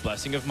use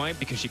Blessing of Might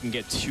because she can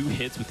get 2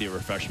 hits with the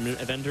Refreshment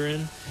Vendor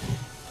in.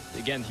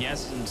 Again, he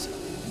hasn't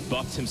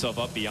buffed himself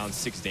up beyond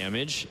 6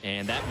 damage,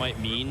 and that might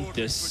mean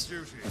this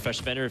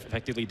Refreshment Vendor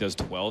effectively does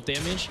 12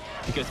 damage,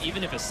 because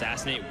even if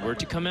Assassinate were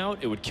to come out,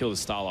 it would kill the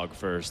Stalag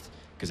first,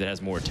 because it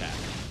has more attack.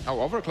 Oh,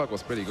 Overclock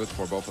was pretty good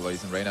for both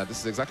Eloise and Reynad. This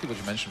is exactly what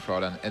you mentioned,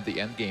 Fraud, and at the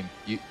end game,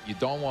 you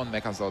don't want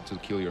Megazord to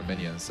kill your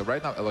minions. So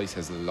right now, Eloise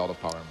has a lot of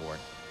power on board.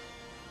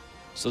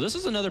 So this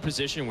is another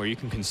position where you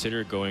can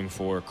consider going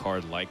for a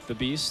card like the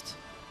Beast.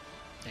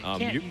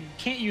 You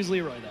can't use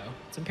Leroy, though.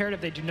 It's imperative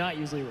they do not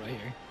use Leroy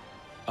here.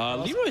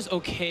 Leroy's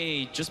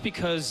okay just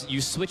because you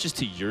switches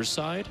to your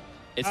side.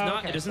 It's Oh, not.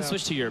 okay, It doesn't so-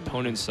 switch to your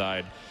opponent's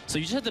side. So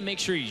you just have to make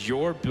sure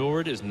your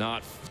board is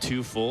not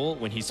too full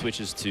when he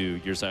switches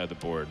to your side of the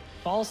board.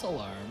 False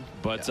alarm.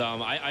 But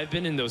I've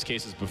been in those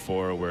cases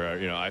before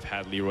where I've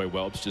had Leroy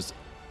Welps just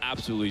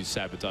absolutely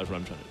sabotage what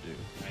I'm trying to do.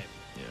 Right.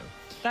 You know.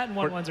 That and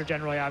 1/1s are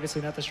generally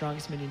obviously not the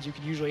strongest minions you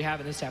could usually have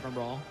in this Tavern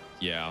Brawl.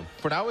 Yeah.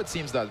 For now, it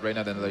seems that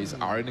Reynad and Eloise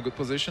are in a good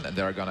position, and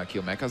they're gonna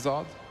kill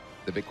Mechazod.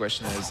 The big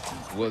question is,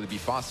 will it be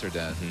faster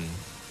than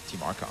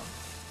Team Archon?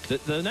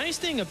 The nice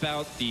thing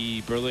about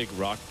the Burly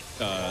Rockjaw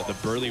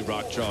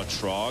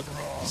Trog,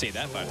 say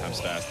that 5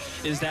 times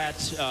fast, is that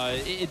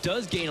it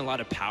does gain a lot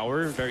of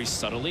power very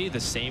subtly, the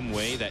same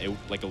way that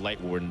like a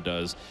Light Warden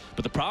does.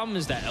 But the problem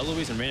is that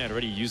Eloise and Reynad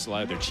already used a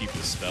lot of their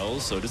cheapest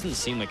spells, so it doesn't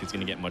seem like it's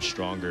going to get much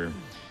stronger.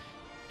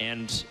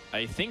 And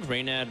I think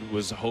Reynad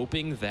was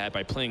hoping that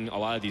by playing a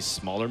lot of these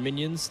smaller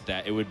minions,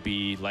 that it would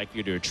be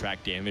likely to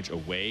attract damage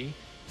away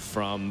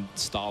from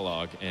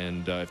Stalag,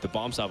 and if the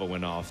bomb salvo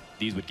went off,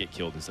 these would get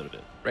killed instead of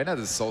it. Reynad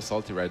is so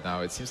salty right now.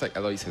 It seems like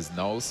Eloise has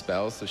no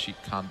spells, so she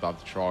can't buff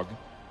the Trog.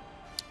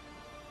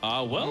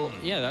 Well,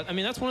 yeah, I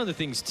mean, that's one of the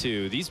things,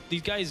 too. These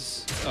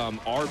guys are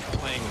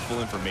playing with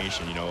full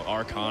information.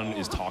 Archon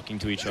is talking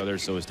to each other,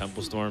 so is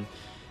Templestorm.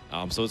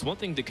 So it's one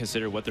thing to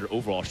consider what their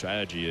overall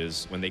strategy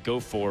is when they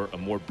go for a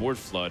more board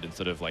flood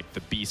instead of like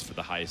the beast for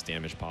the highest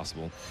damage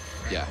possible.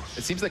 Yeah,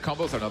 it seems like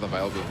combos are not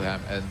available to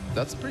him, and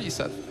that's pretty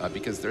sad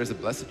because there's a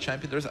Blessed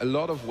Champion. There's a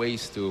lot of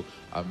ways to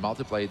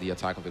multiply the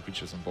attack of the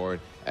creatures on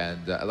board,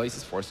 and Eloise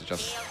is forced to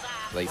just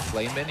play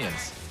plain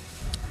minions.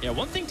 Yeah,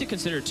 one thing to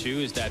consider too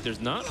is that there's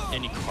not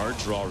any card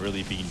draw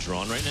really being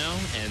drawn right now,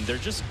 and they're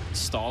just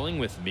stalling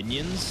with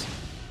minions,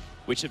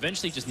 which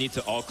eventually just need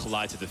to all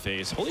collide to the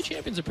face. Holy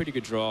Champion's a pretty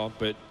good draw,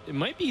 but it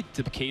might be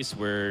the case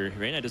where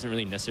Reynad doesn't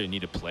really necessarily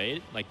need to play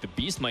it. Like, the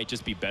Beast might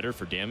just be better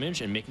for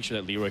damage and making sure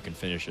that Leroy can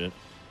finish it.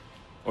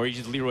 Or he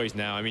just Leroy's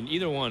now. I mean,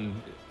 either one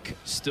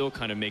still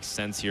kind of makes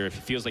sense here if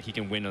he feels like he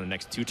can win on the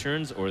next 2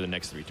 turns or the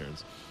next 3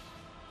 turns.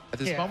 At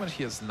this moment,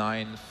 he has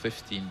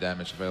 9-15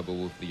 damage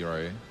available with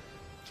Leroy.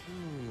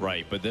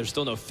 Right, but there's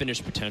still no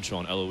finish potential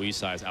on Eloise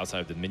size outside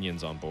of the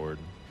minions on board.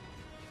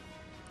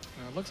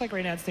 Looks like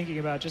Reynad's thinking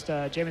about just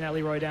jamming that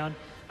Leroy down.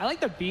 I like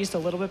the Beast a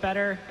little bit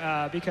better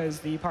because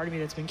the part of me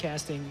that's been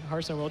casting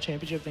Hearthstone World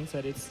Championship thinks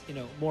that it's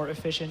more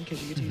efficient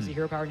because you get to use the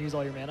hero power and use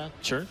all your mana.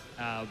 Sure.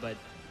 But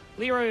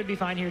Leroy would be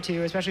fine here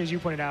too, especially as you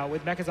pointed out,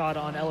 with Mechazod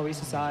on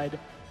Eloise's side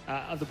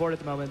of the board at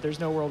the moment. There's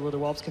no world where the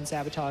Whelps can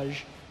sabotage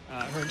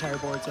her entire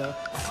board. So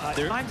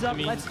time's up.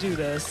 Let's do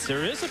this.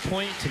 There is a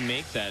point to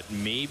make that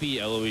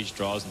maybe Eloise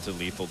draws into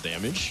lethal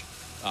damage.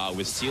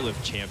 With Seal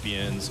of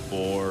Champions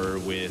or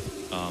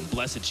with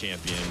Blessed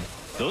Champion.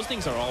 Those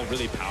things are all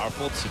really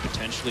powerful to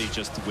potentially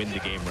just win the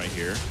game right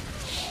here.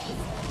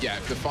 Yeah,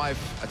 if the 5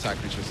 attack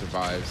creature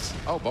survives.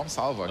 Oh, Bomb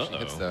Salvo actually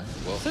hits the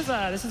wolf.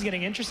 This is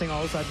getting interesting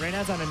all of a sudden.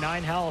 Reynad's on a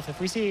 9 health. If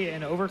we see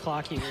an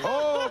overclock here.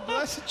 Oh,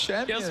 Blessed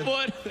Champion! Guess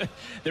what?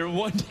 They're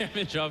 1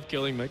 damage off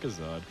killing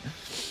Mechazod.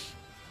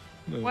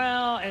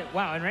 Well,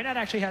 wow, and Reynad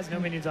actually has no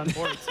minions on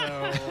board,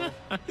 so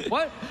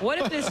what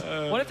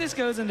if this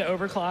goes into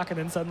overclock and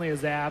then suddenly a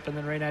zap and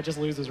then Reynad just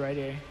loses right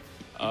here?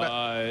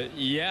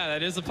 Yeah,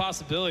 that is a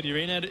possibility.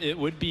 Reynad, it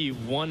would be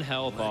 1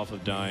 health off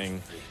of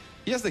dying.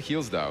 He has the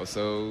heals though,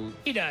 so...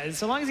 He does.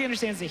 So long as he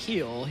understands the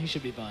heal, he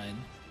should be fine.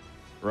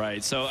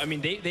 Right, so I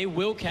mean, they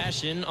will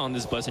cash in on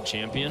this Blessed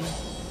Champion.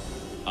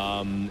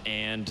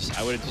 And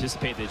I would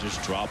anticipate they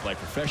just drop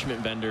like Refreshment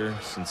Vendor,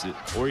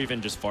 or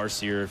even just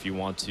Farseer if you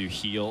want to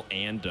heal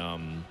and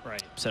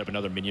set up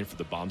another minion for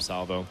the bomb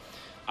salvo.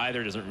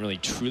 Either doesn't really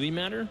truly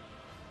matter.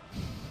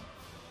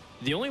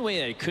 The only way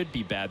that it could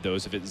be bad though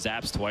is if it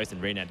zaps twice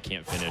and Reynad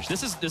can't finish.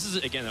 This is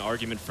again an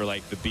argument for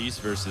like the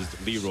Beast versus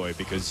Leroy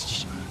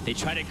because they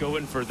try to go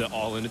in for the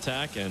all-in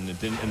attack and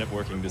it didn't end up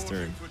working this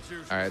turn.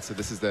 All right, so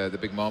this is the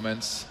big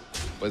moment.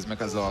 What is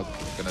Mechazod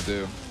gonna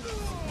do?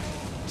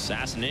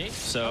 Assassinate.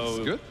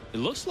 So good. It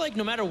looks like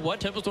no matter what,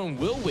 Templestorm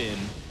will win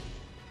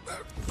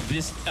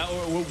this,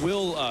 or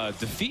will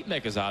defeat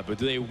Mechazod, but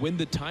do they win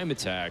the time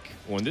attack?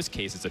 Or in this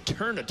case, it's a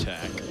turn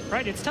attack.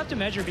 Right, it's tough to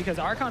measure because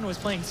Archon was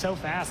playing so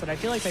fast that I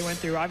feel like they went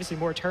through obviously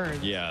more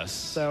turns. Yes.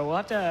 So we'll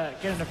have to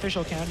get an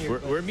official count here.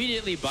 We're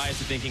immediately biased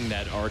to thinking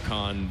that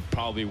Archon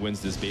probably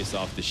wins this based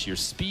off the sheer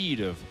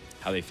speed of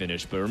how they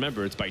finish. But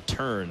remember, it's by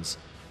turns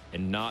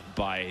and not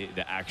by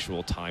the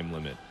actual time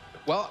limit.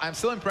 Well, I'm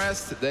still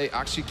impressed. They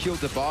actually killed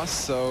the boss,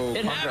 so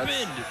it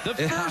happened!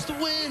 The first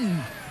win!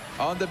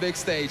 On the big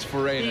stage for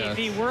Reynad.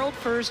 The world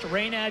first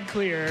Reynad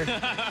clear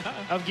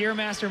of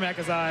Gearmaster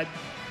Mechazod.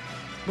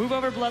 Move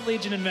over Blood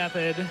Legion and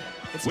Method.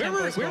 It's where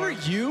were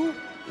you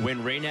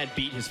when Reynad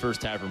beat his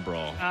first Tavern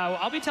Brawl?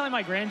 I'll be telling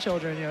my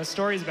grandchildren,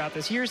 stories about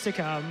this years to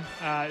come.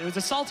 It was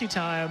a salty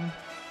time,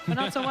 but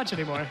not so much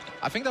anymore.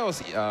 I think that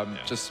was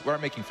just, we're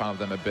making fun of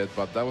them a bit,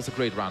 but that was a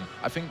great run.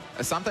 I think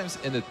sometimes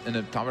in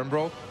a Tavern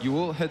Brawl, you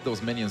will hit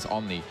those minions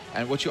only.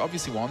 And what you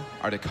obviously want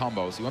are the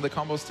combos. You want the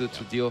combos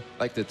to deal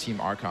like the Team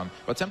Archon.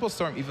 But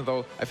Templestorm, even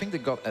though I think they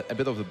got a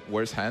bit of a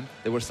worse hand,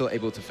 they were still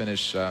able to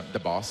finish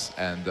the boss,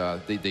 and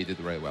they did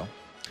very well.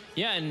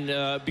 Yeah,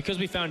 and because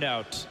we found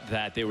out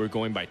that they were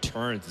going by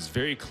turns, it's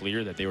very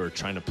clear that they were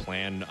trying to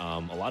plan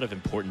a lot of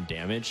important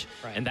damage.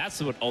 Right. And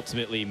that's what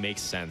ultimately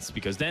makes sense,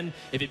 because then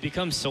if it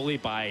becomes solely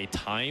by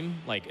time,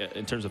 like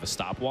in terms of a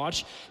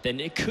stopwatch, then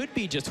it could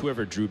be just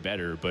whoever drew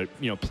better. But,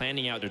 you know,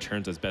 planning out their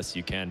turns as best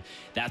you can,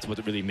 that's what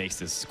really makes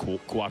this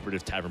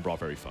cooperative Tavern Brawl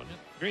very fun.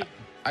 Great.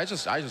 I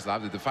just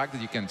loved it. The fact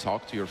that you can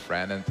talk to your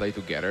friend and play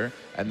together.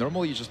 And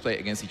normally you just play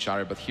against each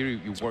other, but here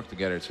you work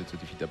together to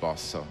defeat the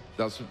boss. So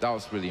that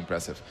was really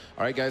impressive.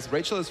 All right, guys,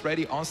 Rachel is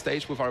ready on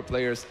stage with our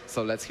players.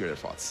 So let's hear their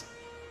thoughts.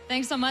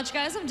 Thanks so much,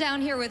 guys. I'm down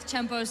here with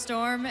Tempo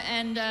Storm.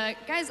 And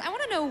guys, I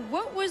want to know,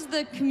 what was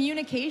the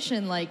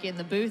communication like in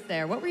the booth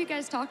there? What were you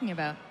guys talking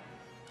about?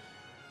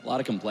 A lot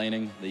of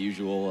complaining, the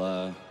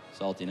usual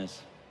saltiness.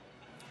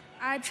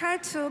 I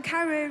tried to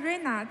carry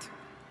Reynad.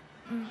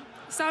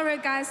 Sorry,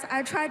 guys,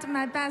 I tried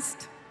my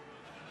best.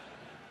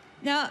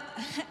 Now,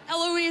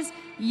 Eloise,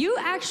 you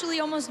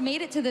actually almost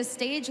made it to this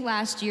stage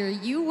last year.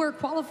 You were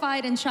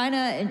qualified in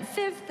China in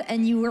 5th,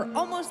 and you were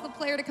almost the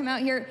player to come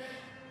out here.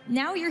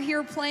 Now you're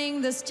here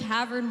playing this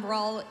Tavern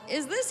Brawl.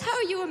 Is this how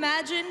you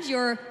imagined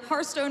your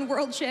Hearthstone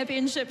World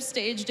Championship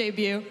stage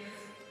debut?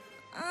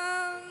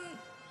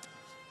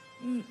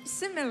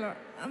 Similar,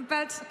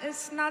 but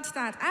it's not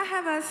that. I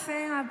have a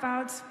thing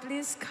about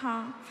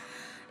BlizzCon.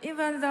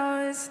 Even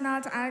though it's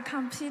not, I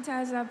compete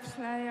as a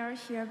player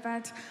here,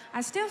 but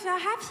I still feel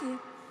happy.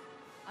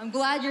 I'm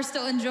glad you're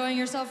still enjoying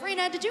yourself.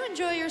 Reynad, did you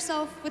enjoy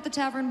yourself with the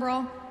Tavern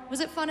Brawl? Was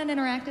it fun and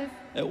interactive?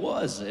 It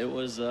was.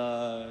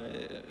 Gearmaster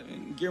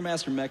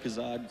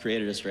Mechazod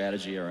created a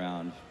strategy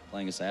around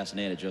playing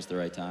Assassinate at just the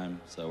right time,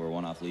 so we're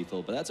one off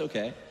lethal, but that's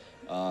okay.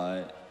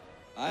 I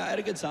had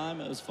a good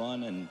time. It was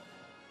fun, and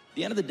at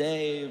the end of the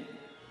day,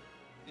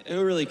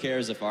 who really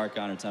cares if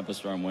Archon or Tempo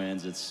Storm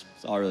wins? It's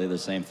all really the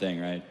same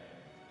thing, right?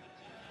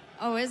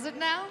 Oh, is it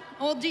now?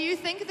 Well, do you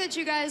think that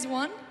you guys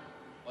won?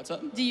 What's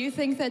up? Do you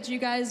think that you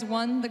guys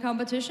won the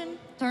competition,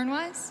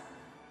 turn-wise?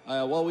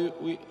 Well,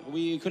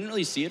 we couldn't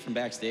really see it from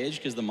backstage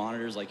because the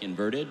monitor's like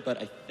inverted,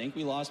 but I think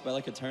we lost by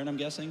like a turn, I'm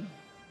guessing.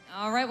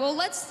 All right, well,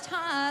 let's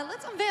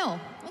unveil.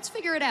 Let's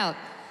figure it out.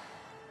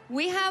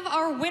 We have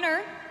our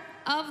winner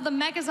of the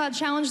Mechazod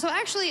Challenge. So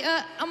actually,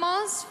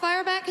 Amaz,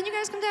 Firebat, can you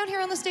guys come down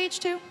here on the stage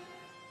too?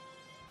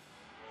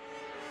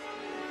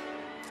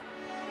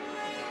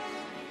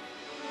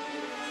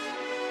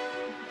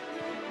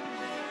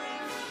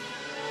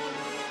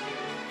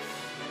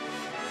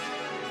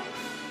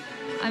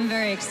 I'm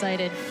very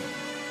excited.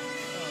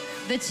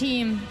 The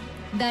team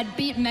that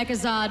beat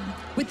Mechazod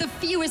with the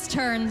fewest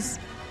turns,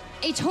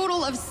 a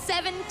total of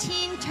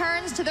 17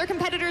 turns to their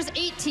competitors'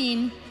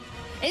 18,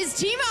 is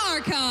Team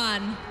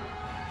Archon.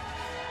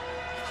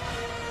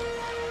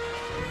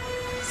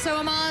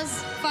 So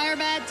Amaz,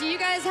 Firebat, do you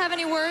guys have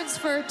any words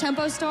for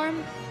Tempo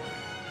Storm?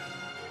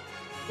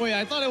 Wait,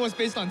 I thought it was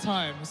based on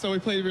time, so we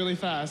played really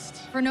fast.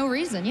 For no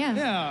reason, yeah.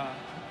 Yeah.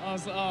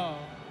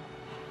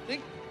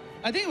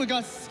 I think we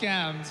got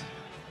scammed.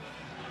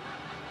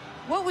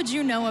 What would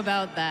you know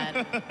about that?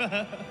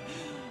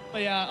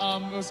 But yeah,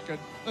 it was good.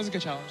 It was a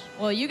good challenge.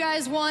 Well, you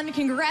guys won.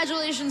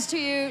 Congratulations to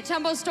you.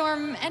 Tempo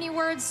Storm, any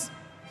words?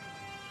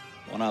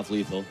 One off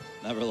lethal.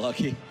 Never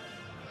lucky.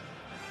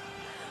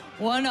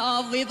 One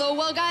off lethal.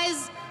 Well,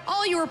 guys,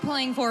 all you were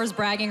playing for is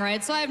bragging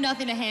rights, so I have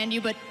nothing to hand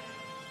you, but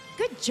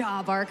good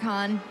job,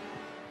 Archon.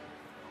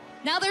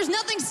 Now, there's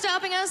nothing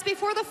stopping us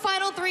before the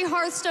final 3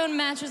 Hearthstone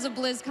matches of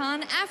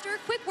BlizzCon. After a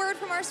quick word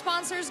from our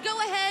sponsors, go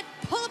ahead,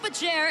 pull up a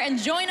chair, and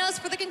join us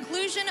for the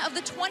conclusion of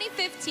the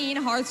 2015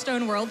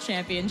 Hearthstone World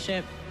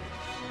Championship.